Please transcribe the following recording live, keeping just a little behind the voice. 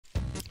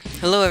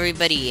Hello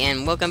everybody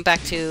and welcome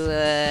back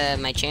to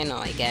my channel,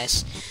 I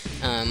guess.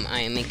 I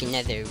am making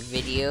another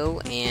video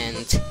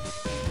and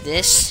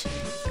this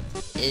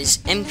is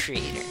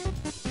MCreator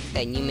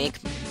and you make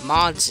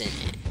mods in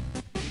it.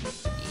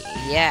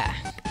 Yeah.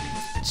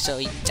 So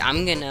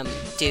I'm gonna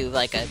do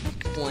like a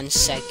 1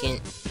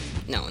 second,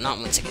 no not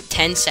 1 second,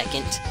 10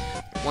 second,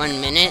 1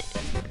 minute,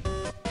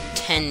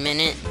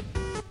 10-minute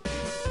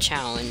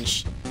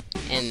challenge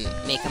and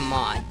make a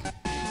mod.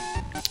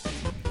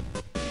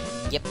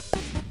 Yep.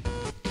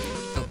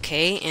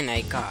 Okay, and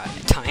I got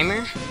a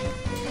timer.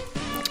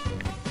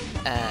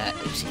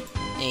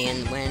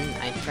 And when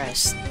I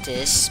press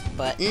this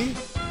button,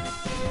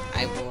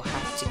 I will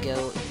have to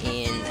go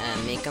and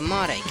make a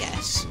mod, I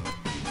guess.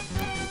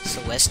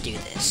 So let's do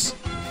this.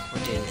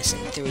 We're doing this in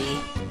 3, 2,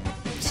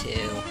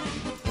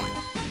 1.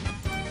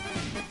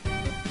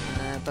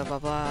 Blah blah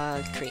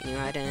blah. Create new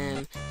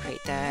item.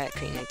 Create that.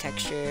 Create new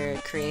texture.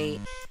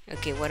 Create.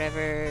 Okay,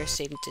 whatever.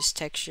 Save this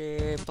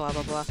texture. Blah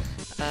blah blah.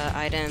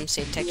 Item.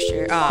 Save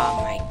texture.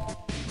 Oh my.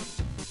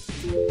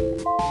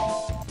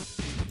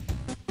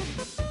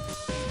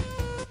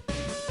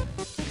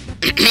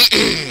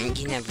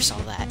 You never saw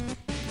that.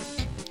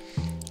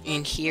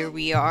 And here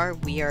we are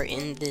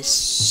in this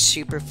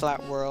super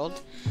flat world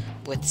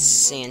with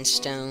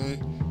sandstone,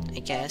 I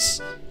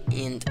guess.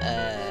 And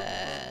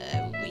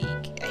I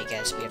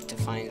guess we have to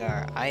find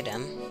our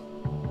item.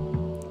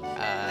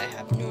 I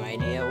have no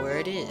idea where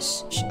it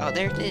is. Oh,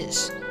 there it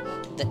is.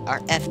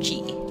 Our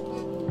FG.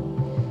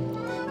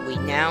 We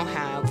now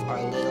have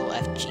our little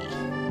FG.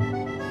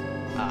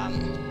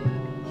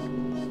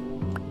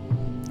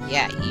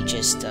 Yeah, you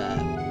just,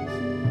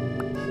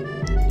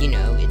 you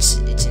know, it's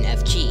an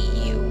FG.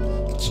 You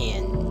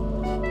can...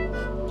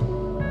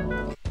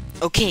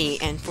 Okay,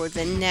 and for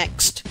the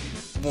next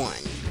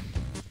one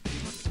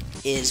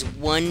is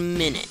 1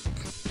 minute.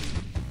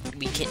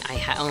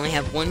 I only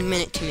have 1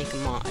 minute to make a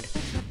mod,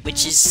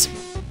 which is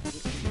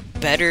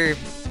better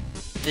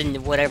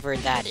than whatever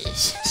that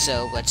is.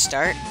 So let's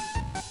start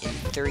in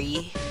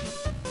 3,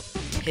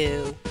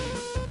 2,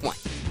 1.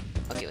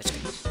 Okay, let's go.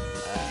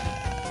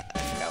 I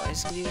forgot what I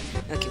was gonna do.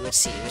 Okay, let's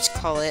see. Let's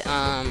call it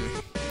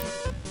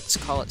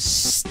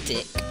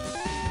stick.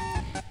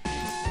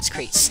 Let's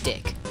create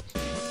stick.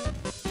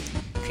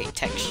 Create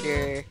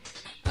texture.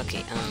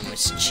 Okay,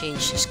 let's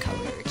change this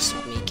color. Let's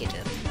make it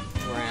a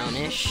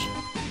brownish.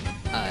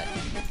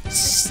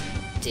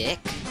 Stick.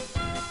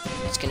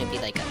 It's gonna be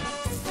like a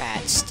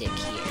fat stick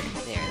here.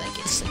 There, like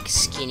it's like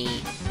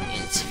skinny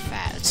and it's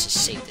fat. Let's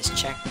just save this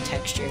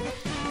texture.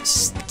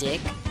 Stick.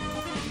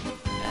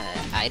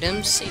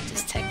 Items. Save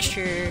this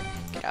texture.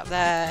 Get out of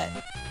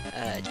that.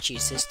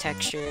 Choose this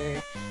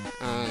texture.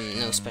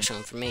 No special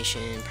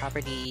information.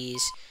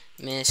 Properties.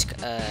 MISC.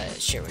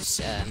 Sure,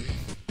 it's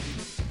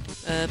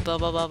blah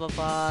blah blah blah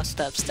blah.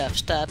 Stuff.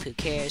 Who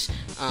cares?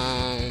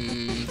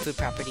 Food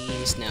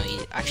properties. No,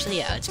 actually,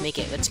 yeah. Let's make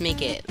it.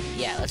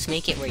 Yeah, let's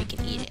make it where you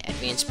can eat it.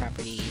 Advanced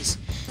properties.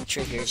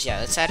 Triggers. Yeah,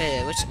 let's add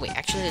a. Wait.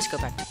 Actually, let's go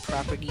back to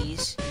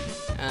properties.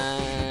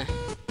 Yeah,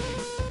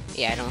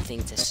 I don't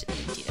think this.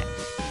 You do that.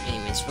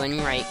 Anyways, when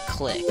right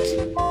clicked.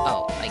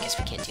 Oh, I guess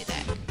we can't do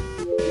that.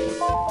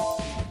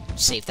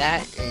 Save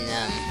that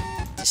and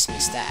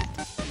dismiss that.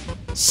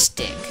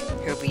 Stick.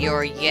 Here we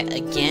are yet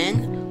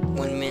again.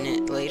 1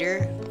 minute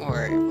later,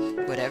 or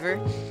whatever,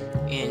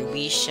 and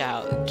we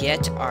shall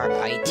get our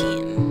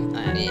item.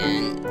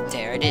 And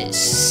there it is.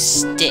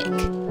 Stick.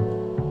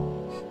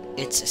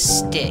 It's a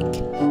stick.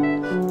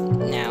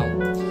 Now,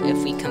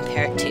 if we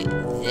compare it to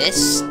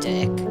this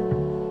stick,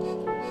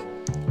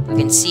 we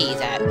can see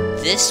that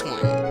this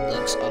one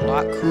looks a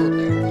lot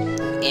cooler,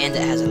 and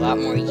it has a lot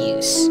more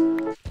use.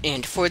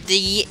 And for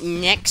the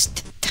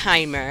next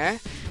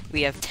timer,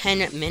 we have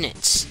 10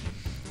 minutes.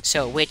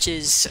 So, which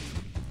is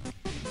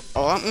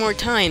a lot more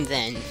time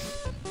than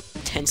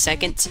 10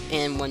 seconds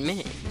and 1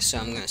 minute. So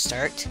I'm gonna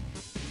start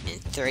in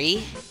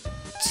 3,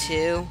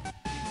 2,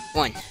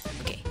 1.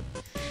 Okay.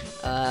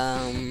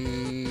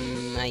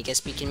 I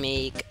guess we can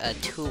make a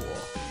tool.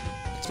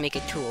 Let's make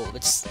a tool.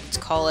 Let's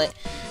call it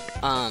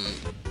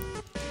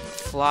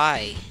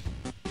fly.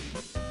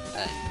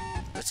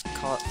 Let's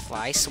call it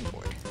fly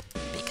sword,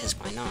 because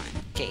why not?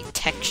 Okay,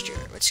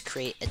 texture. Let's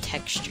create a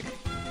texture.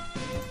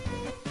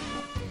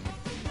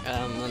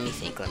 Let me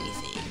think.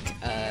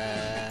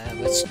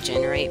 Let's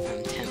generate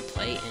from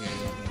template and then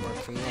work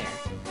from there.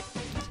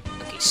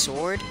 Okay,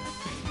 sword,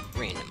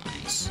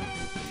 randomize.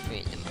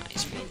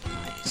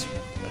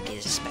 Okay,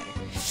 this is better.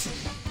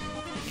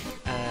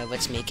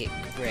 Let's make it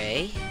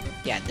gray.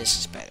 Yeah, this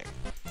is better.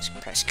 Let's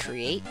press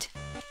create.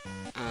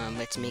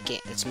 Let's make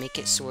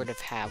it sort of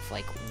have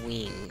like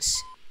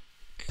wings.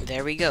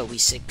 There we go. We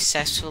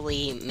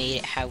successfully made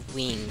it have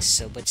wings.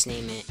 So let's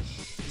name it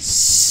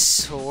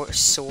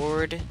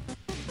sword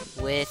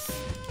with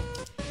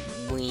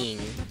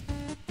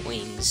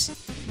wings.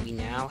 We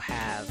now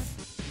have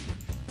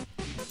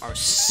our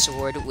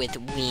sword with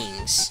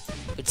wings.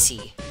 Let's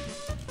see.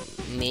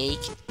 Make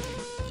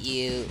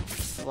you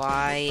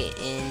fly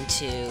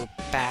into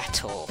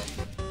battle.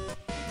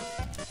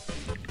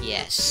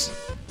 Yes.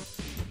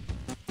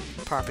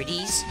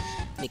 properties,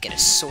 make it a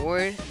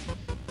sword,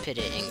 put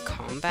it in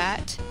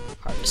combat,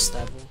 harvest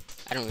level.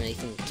 I don't really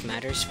think it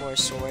matters for a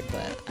sword,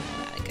 but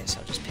I guess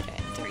I'll just put it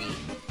at 3.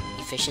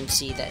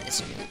 Efficiency, that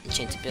is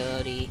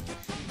enchantability.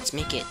 Let's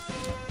make it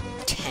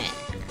 10.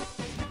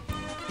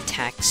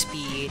 Attack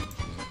speed,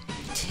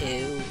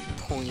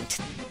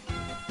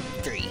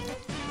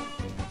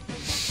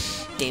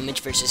 2.3. Damage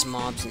versus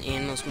mobs and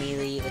animals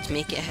melee. Let's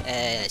make it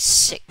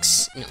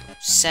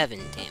 7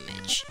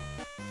 damage.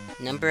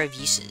 Number of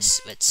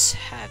uses. Let's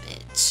have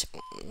it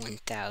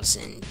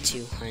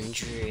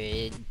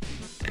 1,200.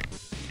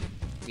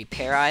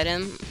 Repair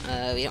item.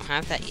 We don't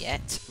have that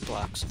yet.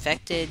 Blocks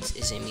affected.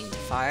 Is it immune to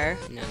fire?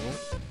 No.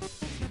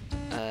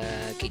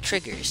 Okay,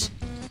 triggers.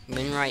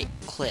 When right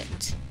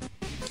clicked.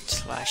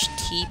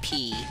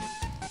 /TP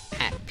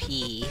at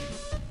P.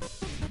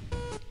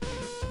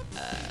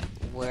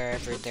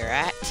 Wherever they're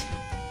at.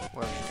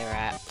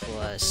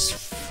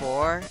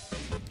 +4.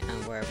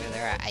 And wherever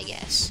they're at, I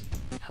guess.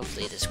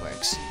 Hopefully this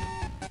works.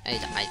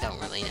 I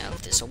don't really know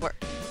if this will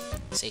work.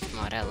 Safe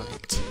mod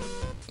element.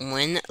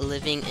 When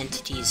living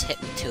entities hit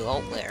with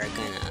tool, we're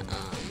gonna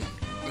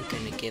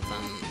give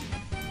them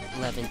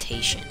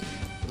levitation.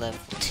 Level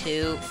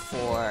 2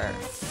 for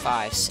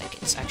 5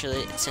 seconds.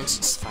 Actually, since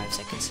it's 5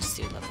 seconds, let's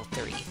do level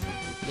 3.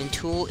 When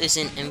tool is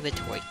in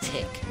inventory,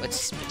 tick.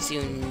 Let's do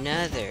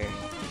another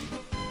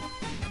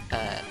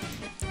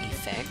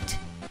effect.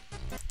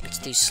 Let's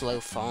do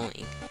slow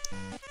falling.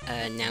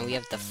 Now we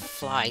have the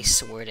fly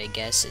sword, I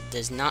guess. It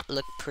does not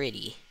look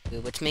pretty.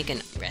 Let's make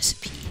a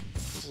recipe.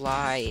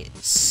 Fly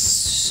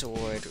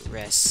sword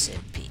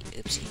recipe.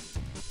 Oopsie.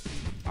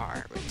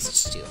 R. Let's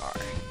just do R.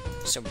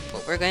 So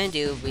what we're gonna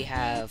do, we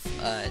have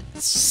a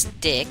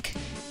stick.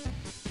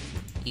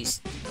 Oopsie.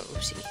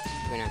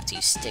 We're gonna have to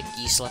use stick.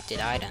 Use selected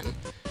item.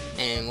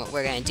 And what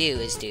we're gonna do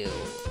is do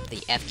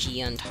the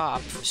FG on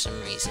top for some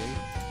reason.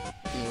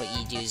 And what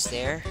you do is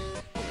there.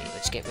 Oh wait,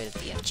 let's get rid of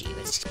the FG.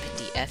 Let's put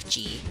the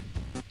FG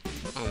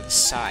on the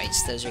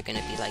sides. Those are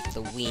gonna be like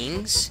the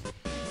wings,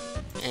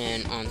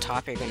 and on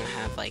top you're gonna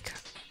have like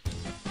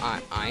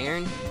an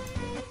iron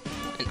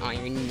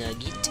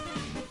nugget.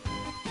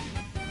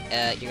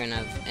 You're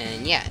gonna have,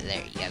 and yeah,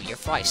 there you have your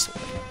fly sword.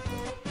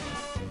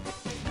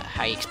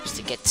 How are you supposed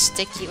to get the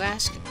stick, you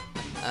ask?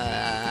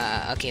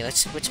 Okay,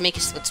 let's make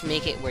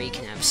it where you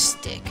can have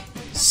stick.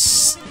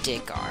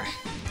 Stick R.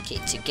 Okay,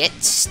 to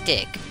get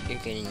stick, you're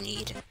gonna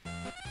need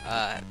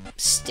a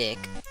stick,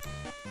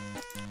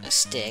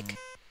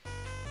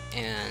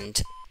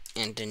 and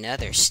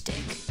another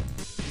stick.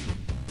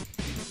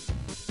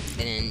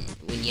 And then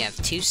when you have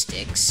 2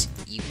 sticks,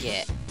 you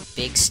get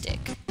big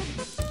stick.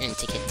 And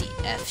to get the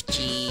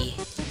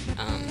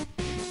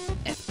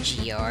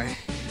FGR,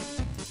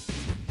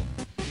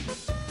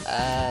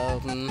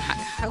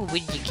 how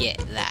would you get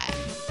that?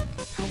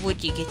 How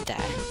would you get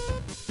that?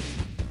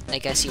 I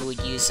guess you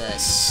would use a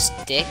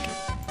stick,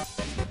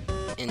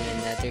 and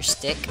another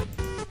stick,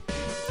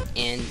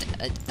 and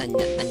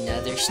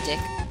another stick,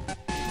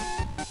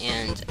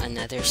 and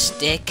another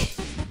stick,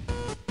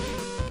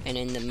 and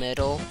in the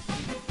middle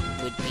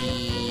would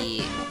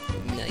be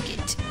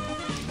nugget,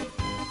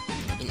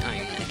 an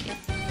iron nugget.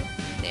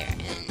 There,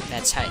 and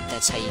that's how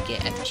you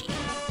get FG.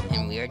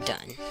 And we are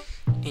done.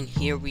 And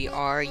here we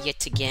are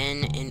yet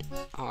again in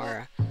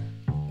our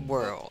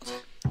world.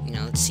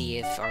 Now let's see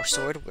if our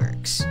sword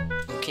works.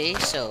 Okay,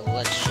 so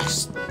let's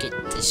just get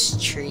this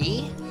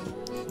tree.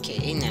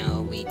 Okay,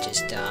 now we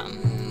just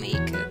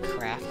make a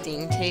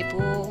crafting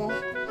table.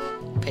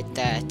 Put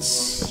that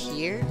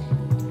here.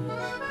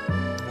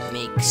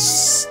 Make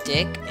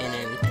stick, and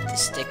then we put the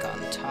stick on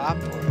top,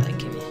 or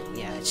like,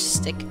 yeah, it's just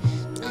stick.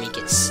 And we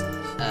get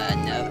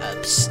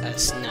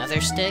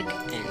another stick,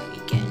 and we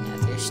get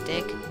another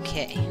stick.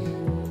 Okay.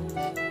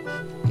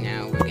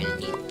 Now we're gonna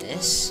need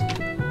this,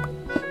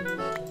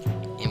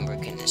 and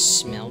we're gonna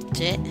smelt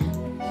it.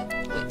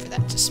 Wait for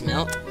that to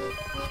smelt.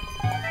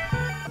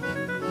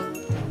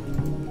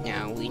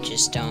 Now we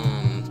just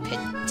put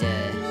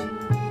the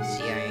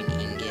iron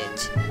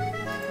ingot.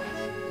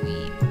 We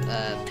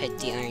put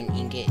the iron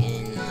ingot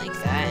in like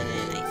that, and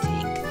then I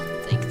think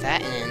like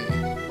that, and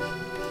then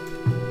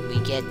we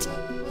get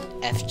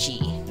FG.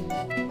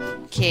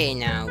 Okay,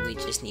 now we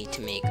just need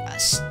to make a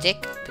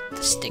stick. Put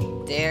the stick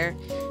there.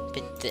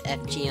 Put the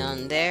FG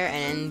on there,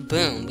 and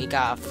boom, we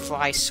got a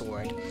fly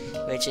sword,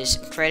 which is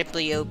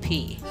incredibly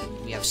OP.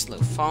 We have slow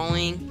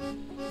falling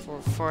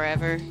for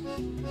forever.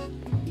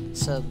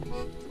 So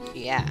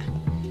yeah,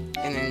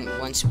 and then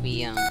once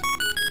we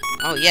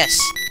oh yes,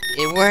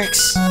 it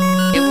works.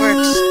 It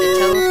works. It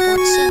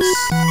teleports us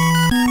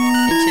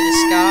into the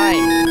sky.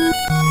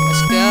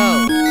 Let's go.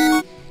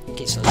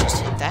 Okay, so let's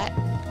just hit that.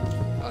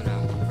 Oh no,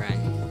 run.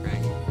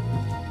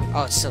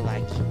 Oh, it's so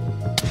laggy.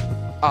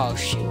 Oh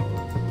shoot.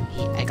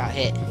 I got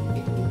hit.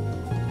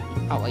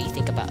 Oh, what do you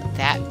think about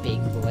that,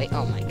 big boy?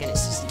 Oh my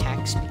goodness, this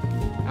attack speed.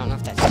 I don't know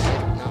if that's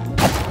good or not.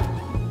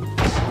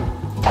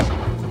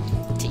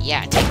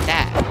 Yeah, take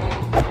that.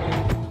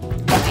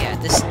 Oh yeah,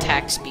 this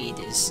attack speed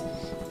is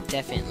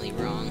definitely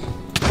wrong.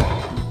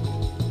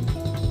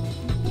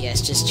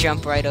 Yes, just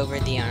jump right over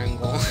the iron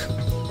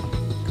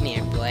golem. Come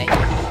here, boy.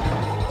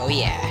 Oh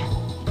yeah.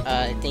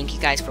 Thank you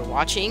guys for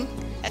watching.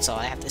 That's all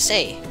I have to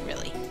say,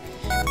 really.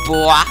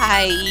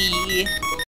 Bye!